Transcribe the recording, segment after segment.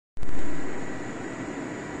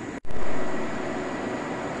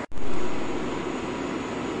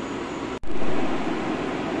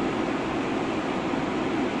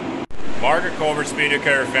Margaret Culver,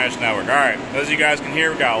 Speedokote Finish Network. Alright, as you guys can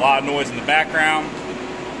hear, we got a lot of noise in the background.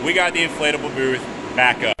 We got the inflatable booth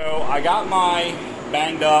back up. So I got my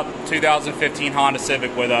banged up 2015 Honda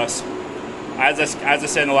Civic with us. As I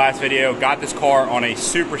said in the last video, got this car on a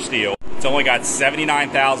super steel. It's only got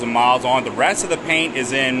 79,000 miles on it. The rest of the paint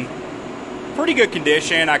is in pretty good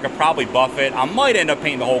condition. I could probably buff it. I might end up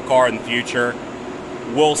painting the whole car in the future.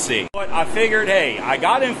 We'll see. But I figured, hey, I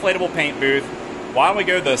got an inflatable paint booth. Why don't we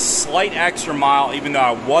go the slight extra mile, even though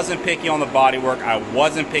I wasn't picky on the body work, I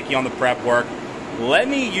wasn't picky on the prep work. Let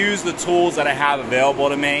me use the tools that I have available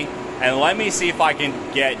to me, and let me see if I can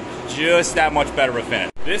get just that much better of a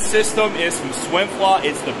finish. This system is from Swimfla.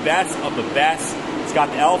 It's the best of the best. It's got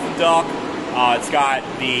the Elephant Duck. It's got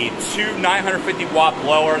the two 950 watt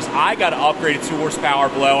blowers. I got an upgraded 2 horsepower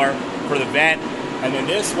blower for the vent. And then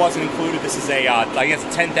this wasn't included. This is a, I guess,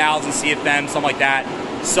 10,000 CFM, something like that,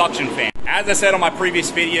 suction fan. As I said on my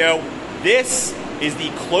previous video, this is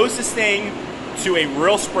the closest thing to a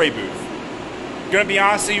real spray booth. Gonna be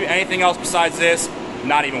honest with you, anything else besides this,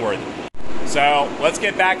 not even worth it. So let's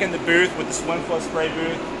get back in the booth with the Swimfla spray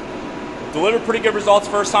booth. Delivered pretty good results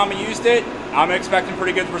first time I used it. I'm expecting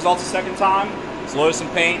pretty good results the second time. Let's load some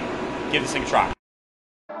paint, give this thing a try.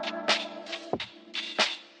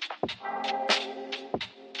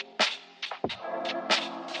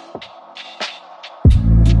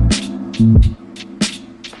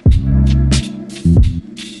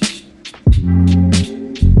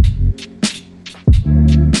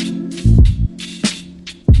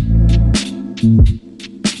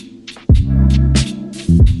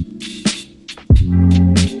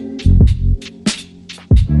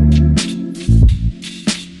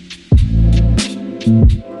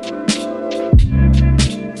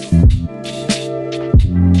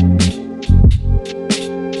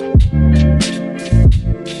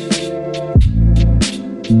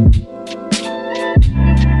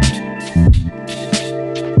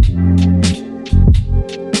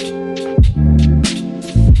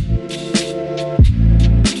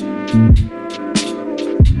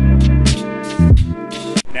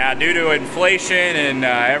 Now, due to inflation and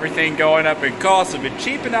everything going up in costs, I've been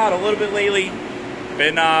cheaping out a little bit lately.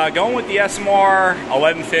 Been going with the SMR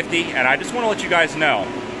 1150, and I just want to let you guys know,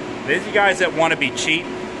 those of you guys that want to be cheap,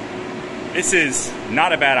 this is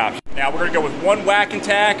not a bad option. Now, we're going to go with 1 whack and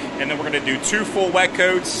tack, and then we're going to do 2 full wet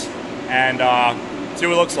coats, and see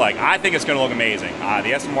what it looks like. I think it's going to look amazing.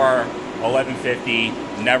 The SMR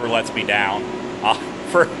 1150 never lets me down.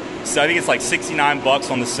 So I think it's like 69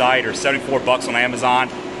 bucks on the site or 74 bucks on Amazon.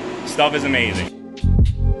 Stuff is amazing.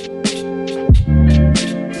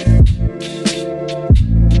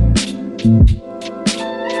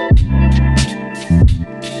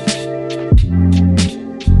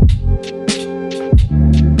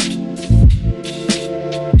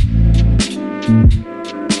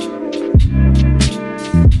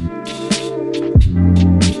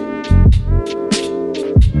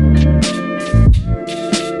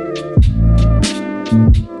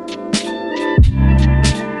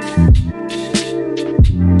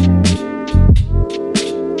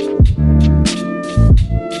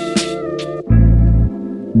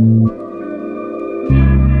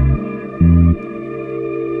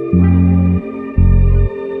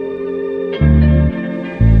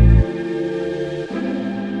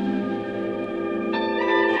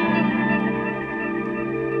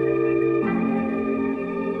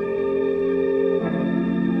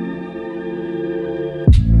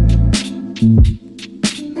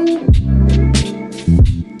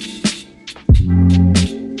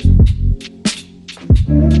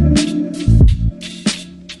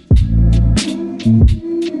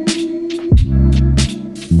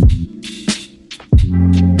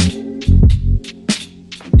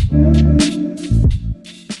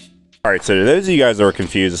 Alright, so to those of you guys that are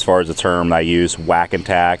confused as far as the term I use, whack and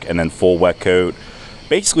tack and then full wet coat,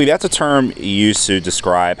 basically that's a term used to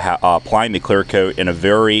describe how, applying the clear coat in a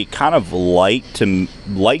very kind of light to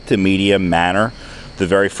medium manner, the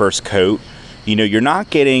very first coat. You know, you're not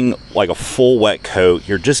getting like a full wet coat,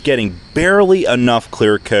 you're just getting barely enough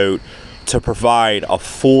clear coat to provide a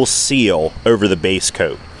full seal over the base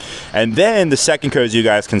coat. And then the second coat, as you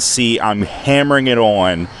guys can see, I'm hammering it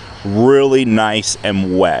on really nice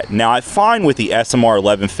and wet. Now I find with the SMR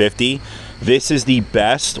 1150, this is the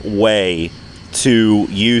best way to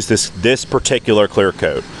use this particular clear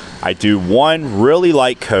coat. I do one really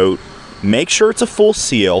light coat, make sure it's a full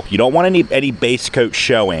seal. You don't want any base coat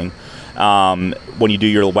showing when you do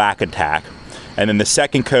your whack and tack. And then the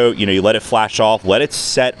second coat, you know, you let it flash off, let it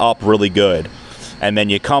set up really good, and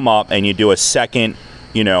then you come up and you do a second,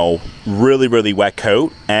 you know, really wet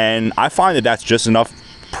coat. And I find that that's just enough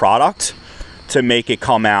product to make it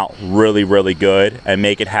come out really, really good and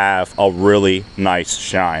make it have a really nice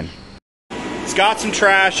shine. It's got some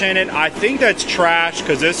trash in it. I think that's trash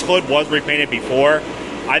because this hood was repainted before.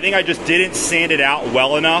 I think I just didn't sand it out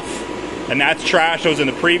well enough, and that's trash that was in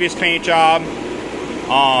the previous paint job.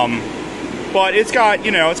 But it's got, you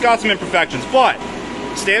know, it's got some imperfections, but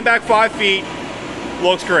stand back 5 feet,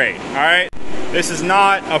 looks great, all right? This is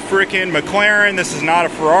not a freaking McLaren, this is not a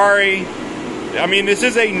Ferrari. I mean, this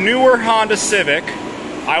is a newer Honda Civic.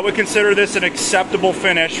 I would consider this an acceptable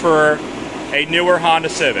finish for a newer Honda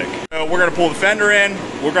Civic. So we're gonna pull the fender in.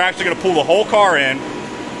 We're actually gonna pull the whole car in.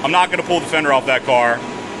 I'm not gonna pull the fender off that car.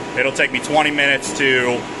 It'll take me 20 minutes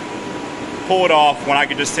to pull it off when I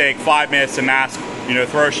could just take 5 minutes to mask, you know,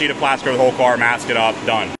 throw a sheet of plastic over the whole car, mask it up,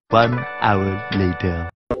 done. 1 hour later.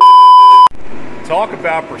 Talk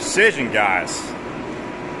about precision, guys.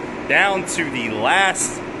 Down to the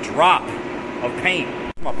last drop of paint.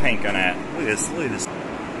 Where's my paint gun at? Look at this, look at this.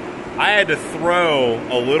 I had to throw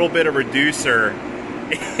a little bit of reducer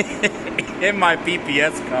in my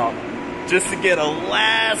PPS cup just to get a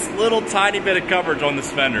last little tiny bit of coverage on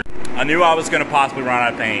this fender. I knew I was gonna possibly run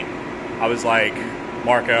out of paint. I was like,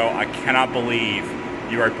 Marco, I cannot believe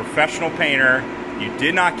you are a professional painter. You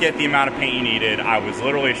did not get the amount of paint you needed. I was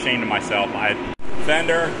literally ashamed of myself. I had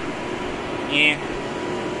fender,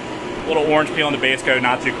 little orange peel on the base coat,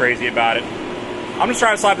 not too crazy about it. I'm just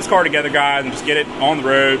trying to slap this car together, guys, and just get it on the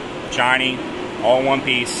road, shiny, all in one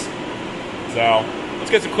piece. So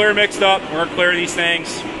let's get some clear mixed up. We're gonna clear these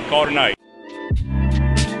things, call it a night.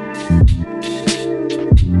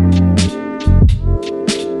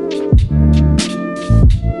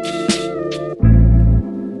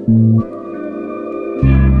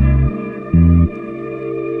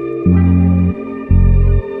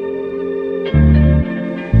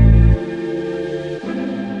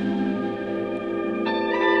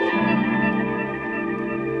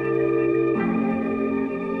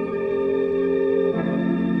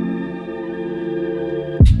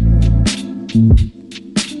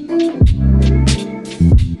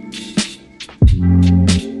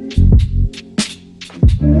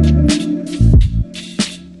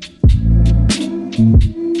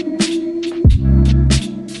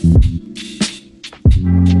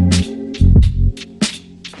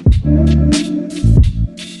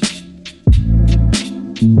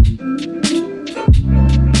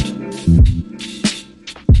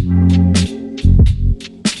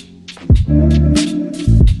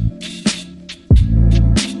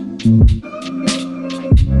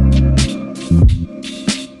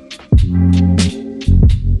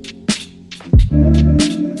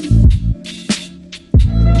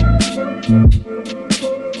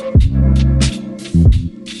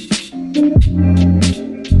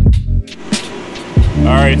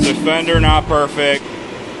 Alright, so fender not perfect.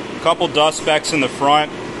 Couple dust specks in the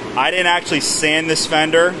front. I didn't actually sand this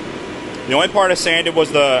fender. The only part I sanded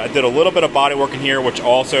was I did a little bit of body work in here, which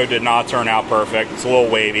also did not turn out perfect. It's a little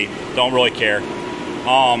wavy. Don't really care.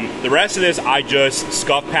 The rest of this I just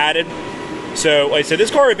scuff padded. So like I said,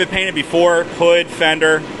 this car had been painted before, hood,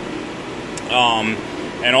 fender,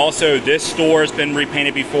 and also this store has been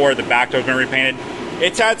repainted before. The back door's been repainted.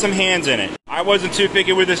 It's had some hands in it. I wasn't too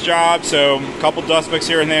picky with this job, so a couple dust specks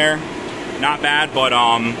here and there. Not bad, but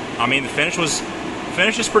I mean the finish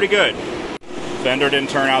is pretty good. Fender didn't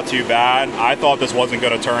turn out too bad. I thought this wasn't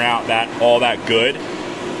going to turn out all that good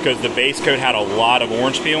because the base coat had a lot of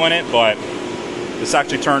orange peel in it, but this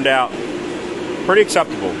actually turned out pretty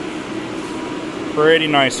acceptable. Pretty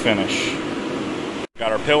nice finish.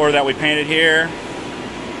 Got our pillar that we painted here.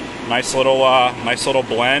 Nice little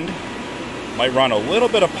blend. Might run a little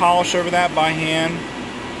bit of polish over that by hand,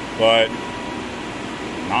 but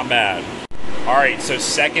not bad. All right, so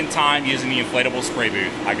second time using the inflatable spray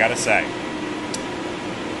booth. I gotta say,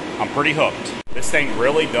 I'm pretty hooked. This thing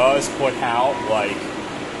really does put out like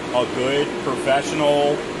a good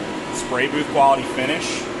professional spray booth quality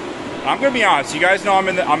finish. I'm gonna be honest, you guys know I'm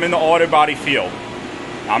in the auto body field.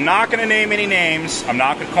 I'm not gonna name any names. I'm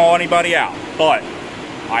not gonna call anybody out, but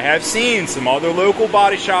I have seen some other local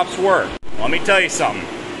body shops work. Let me tell you something.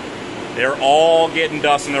 They're all getting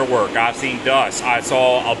dust in their work. I've seen dust. I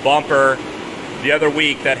saw a bumper the other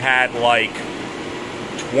week that had like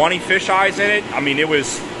 20 fish eyes in it. I mean, it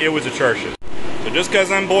was atrocious. So just because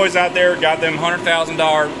them boys out there got them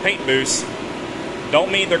 $100,000 paint booths,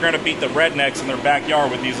 don't mean they're going to beat the rednecks in their backyard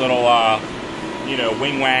with these little, you know,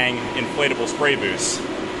 wing-wang inflatable spray booths.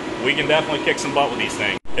 We can definitely kick some butt with these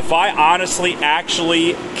things. If I honestly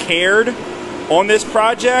actually cared on this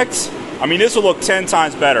project, I mean, this will look 10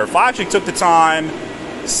 times better. If I actually took the time,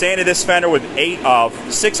 sanded this fender with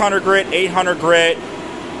 600 grit, 800 grit,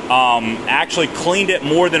 Actually cleaned it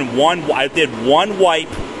more than one. I did one wipe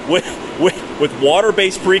with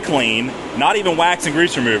water-based pre-clean, not even wax and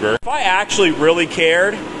grease remover. If I actually really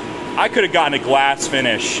cared, I could have gotten a glass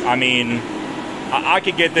finish. I mean, I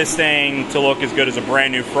could get this thing to look as good as a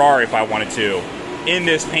brand new Ferrari if I wanted to in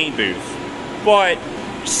this paint booth. But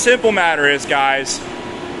simple matter is, guys,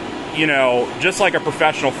 you know, just like a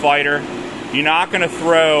professional fighter, you're not going to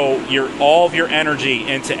throw all of your energy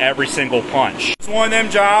into every single punch. It's one of them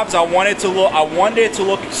jobs. I wanted it to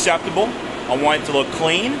look acceptable. I want it to look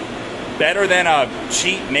clean, better than a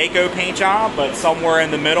cheap Mako paint job, but somewhere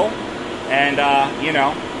in the middle. And you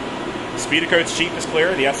know, Speedokote's cheap is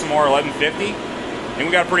clear, the SMR 1150, and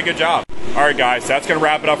we got a pretty good job. All right, guys, that's going to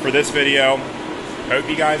wrap it up for this video. Hope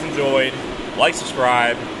you guys enjoyed. Like,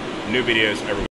 subscribe, new videos every week.